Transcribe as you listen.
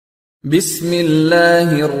بسم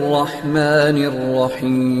الله الرحمن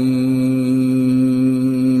الرحيم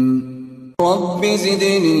رب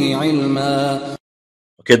زدني علما.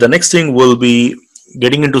 Okay, the next thing will be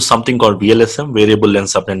getting into something called VLSM, Variable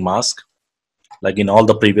Length Subnet Mask. Like in all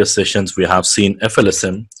the previous sessions, we have seen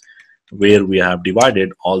FLSM, where we have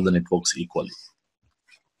divided all the networks equally.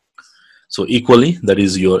 So equally, that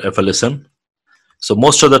is your FLSM. So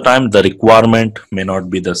most of the time, the requirement may not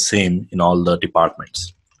be the same in all the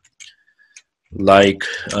departments. Like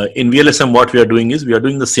in VLSM, what we are doing is we are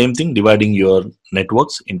doing the same thing, dividing your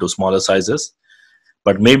networks into smaller sizes,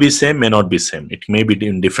 but maybe same, may not be same. It may be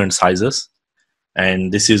in different sizes, and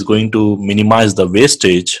this is going to minimize the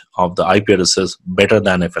wastage of the IP addresses better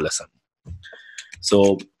than FLSM.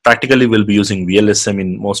 So practically, we'll be using VLSM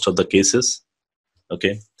in most of the cases.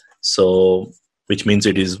 Okay, so which means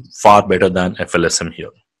it is far better than FLSM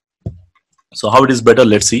here. So how it is better?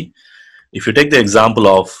 Let's see. If you take the example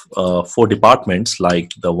of 4 departments,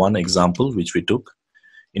 like the one example which we took,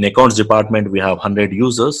 in accounts department we have 100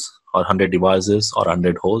 users or 100 devices or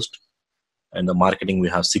 100 hosts, and the marketing we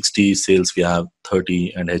have 60, sales we have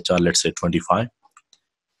 30, and HR let's say 25.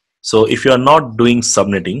 So if you are not doing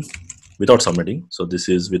subnetting, without subnetting, so this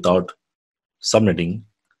is without subnetting,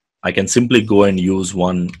 I can simply go and use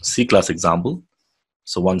one C class example.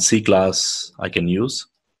 So one C class I can use.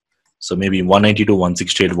 So maybe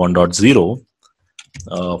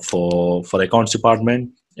 192.168.1.0 for accounts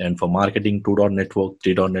department, and for marketing 2.network,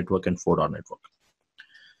 3.network, and 4.network.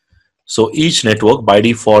 So each network by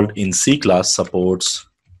default in C class supports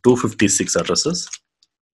 256 addresses.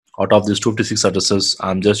 Out of these 256 addresses,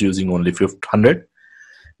 I'm just using only 100.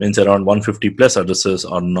 Means around 150 plus addresses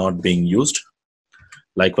are not being used.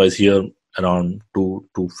 Likewise here, around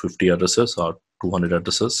 250 addresses or 200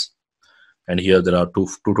 addresses. And here there are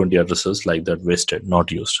 220 addresses like that wasted, not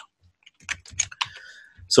used.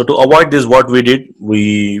 So to avoid this, what we did,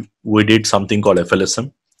 we did something called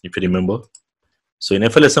FLSM, if you remember. So in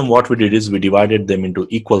FLSM, what we did is we divided them into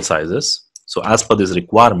equal sizes. So as per this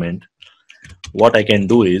requirement, what I can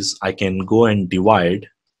do is I can go and divide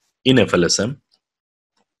in FLSM.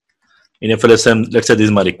 In FLSM, let's say this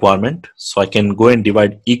is my requirement. So I can go and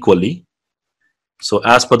divide equally. So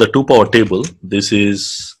as per the 2 power table, this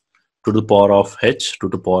is 2 to the power of h, 2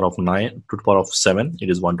 to the power of 9, 2 to the power of 7, it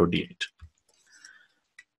is 128.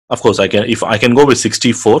 Of course, if I can go with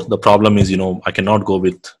 64, the problem is, I cannot go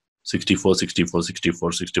with 64, 64,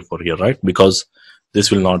 64, 64 here, right? Because this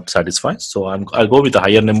will not satisfy. So I'll go with a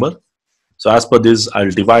higher number. So as per this, I'll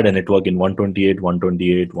divide a network in 128,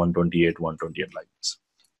 128, 128, 128 like this.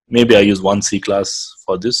 Maybe I use one C class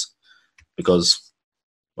for this, because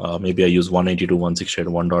maybe I use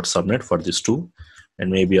 192.168.1.subnet for this two. And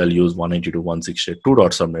maybe I'll use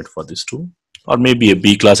 192.168.2.subnet for this two, or maybe a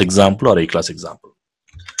B class example or A class example.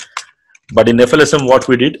 But in FLSM, what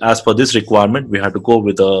we did, as per this requirement, we had to go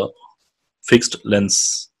with a fixed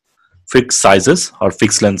sizes or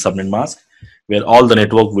fixed length subnet mask, where all the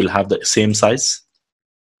network will have the same size.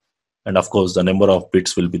 And of course, the number of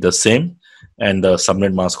bits will be the same, and the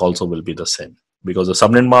subnet mask also will be the same, because the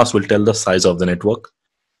subnet mask will tell the size of the network.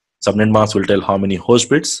 Subnet mask will tell how many host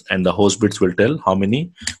bits, and the host bits will tell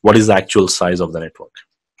what is the actual size of the network.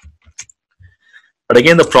 But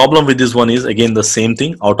again, the problem with this one is, again, the same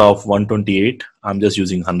thing. Out of 128, I'm just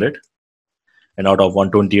using 100. And out of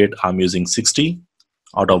 128, I'm using 60.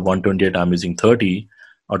 Out of 128, I'm using 30.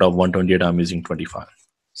 Out of 128, I'm using 25.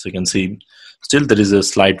 So you can see, still there is a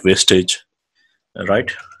slight wastage,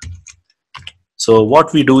 right? So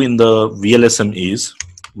what we do in the VLSM is,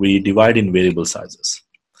 we divide in variable sizes.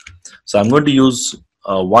 So I'm going to use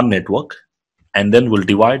one network, and then we'll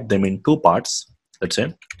divide them in 2 parts, let's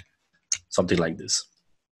say something like this.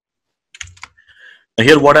 Now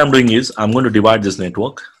here what I'm doing is, I'm going to divide this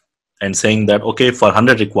network and saying that, okay, for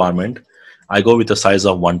 100 requirement, I go with a size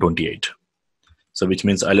of 128. So which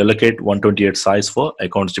means I'll allocate 128 size for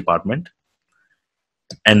accounts department.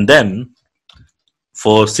 And then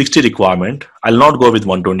for 60 requirement, I'll not go with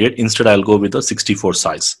 128. Instead, I'll go with a 64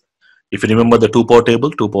 size. If you remember the 2 power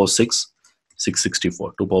table, 2 power 6,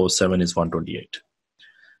 664, 2 power 7 is 128.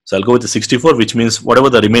 So I'll go with the 64, which means whatever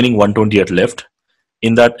the remaining 128 left,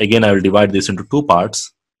 in that again I will divide this into 2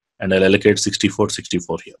 parts, and I'll allocate 64,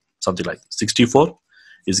 64 here, something like this. 64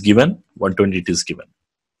 is given, 128 is given.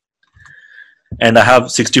 And I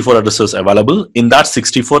have 64 addresses available. In that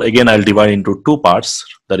 64, again I'll divide into 2 parts,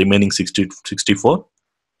 the remaining 64.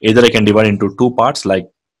 Either I can divide into 2 parts like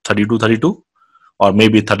 32, 32, or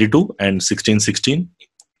maybe 32 and 16, 16,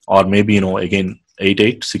 or maybe, again 8,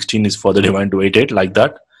 8, 16 is further divided to 8, 8, like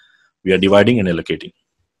that. We are dividing and allocating.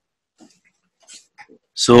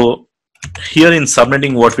 So Here in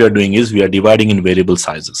subnetting, what we are doing is we are dividing in variable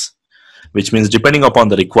sizes, which means depending upon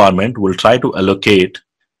the requirement, we'll try to allocate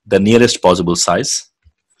the nearest possible size.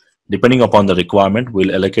 Depending upon the requirement,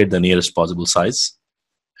 we'll allocate the nearest possible size,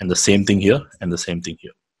 and the same thing here and the same thing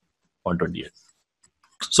here, 128.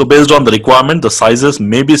 So based on the requirement, the sizes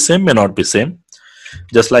may be same, may not be same.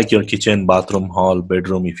 Just like your kitchen, bathroom, hall,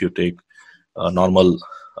 bedroom, if you take a normal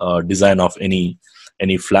design of any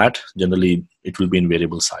flat, generally it will be in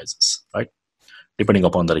variable sizes, right? Depending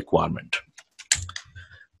upon the requirement.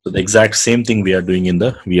 So the exact same thing we are doing in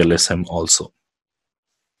the VLSM also.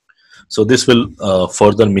 So this will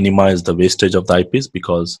further minimize the wastage of the IPs,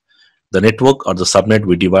 because the network or the subnet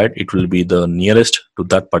we divide, it will be the nearest to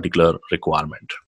that particular requirement.